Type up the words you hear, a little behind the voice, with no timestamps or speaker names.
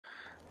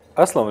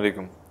Assalamu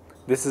alaikum.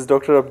 This is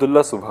Dr. Abdullah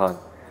Subhan.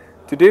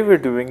 Today we're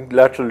doing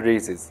lateral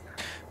raises,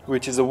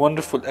 which is a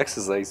wonderful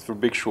exercise for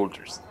big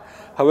shoulders.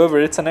 However,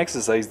 it's an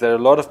exercise that a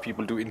lot of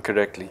people do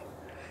incorrectly.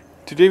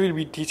 Today we'll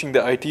be teaching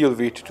the ideal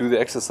way to do the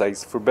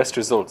exercise for best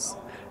results,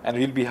 and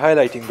we'll be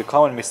highlighting the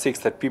common mistakes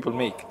that people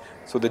make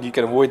so that you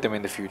can avoid them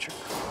in the future.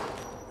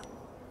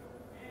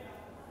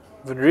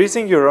 When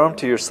raising your arm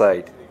to your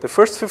side, the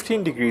first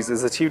 15 degrees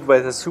is achieved by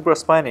the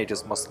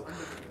supraspinatus muscle,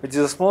 which is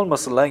a small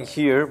muscle lying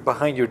here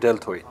behind your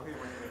deltoid.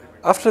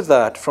 After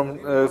that, from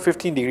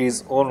 15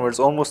 degrees onwards,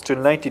 almost to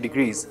 90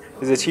 degrees,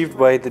 is achieved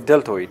by the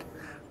deltoid,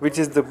 which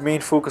is the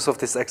main focus of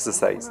this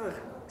exercise.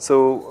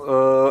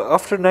 So,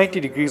 after 90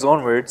 degrees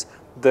onwards,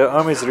 the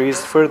arm is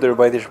raised further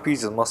by the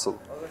trapezius muscle,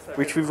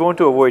 which we want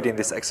to avoid in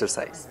this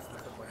exercise.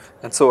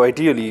 And so,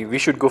 ideally, we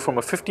should go from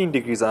a 15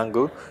 degrees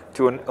angle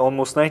to an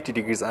almost 90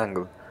 degrees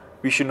angle.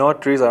 We should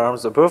not raise our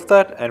arms above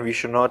that, and we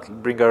should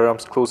not bring our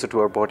arms closer to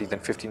our body than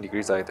 15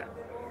 degrees either.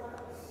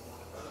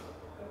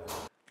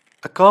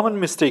 A common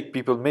mistake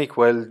people make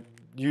while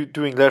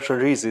doing lateral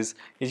raises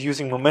is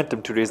using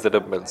momentum to raise the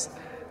dumbbells.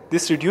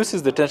 This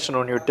reduces the tension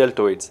on your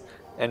deltoids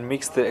and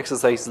makes the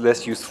exercise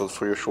less useful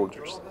for your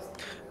shoulders.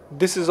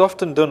 This is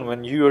often done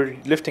when you are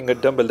lifting a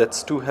dumbbell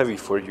that's too heavy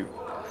for you.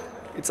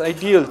 It's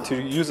ideal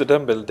to use a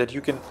dumbbell that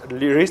you can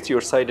raise to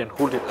your side and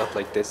hold it up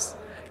like this,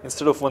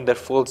 instead of one that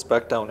falls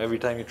back down every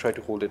time you try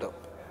to hold it up.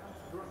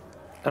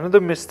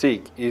 Another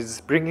mistake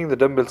is bringing the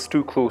dumbbells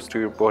too close to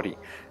your body.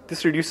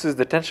 This reduces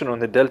the tension on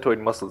the deltoid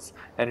muscles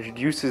and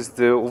reduces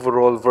the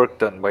overall work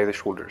done by the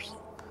shoulders.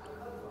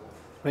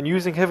 When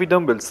using heavy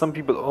dumbbells, some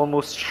people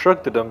almost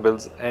shrug the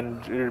dumbbells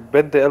and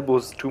bend the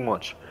elbows too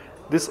much.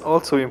 This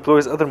also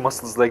employs other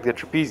muscles like the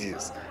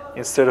trapezius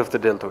instead of the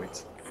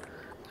deltoids.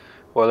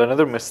 While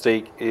another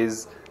mistake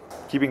is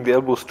keeping the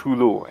elbows too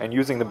low and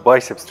using the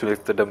biceps to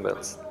lift the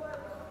dumbbells.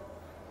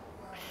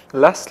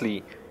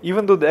 Lastly,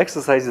 even though the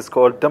exercise is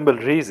called dumbbell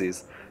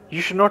raises,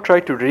 you should not try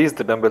to raise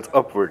the dumbbells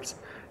upwards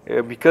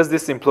because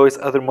this employs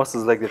other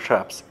muscles like the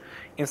traps.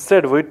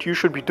 Instead, what you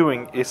should be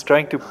doing is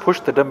trying to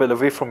push the dumbbell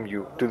away from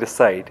you to the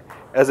side,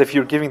 as if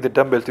you're giving the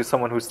dumbbell to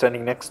someone who's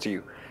standing next to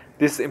you.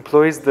 This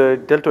employs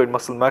the deltoid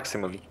muscle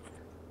maximally.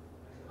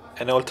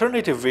 An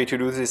alternative way to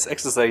do this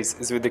exercise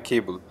is with the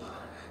cable.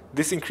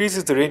 This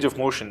increases the range of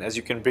motion as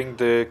you can bring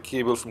the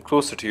cable from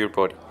closer to your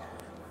body.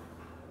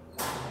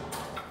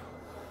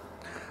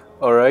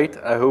 Alright,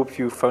 I hope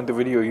you found the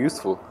video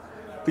useful.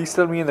 Please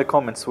tell me in the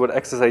comments what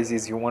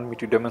exercises you want me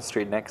to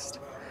demonstrate next.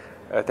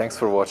 Thanks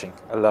for watching.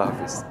 Allah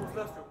Hafiz.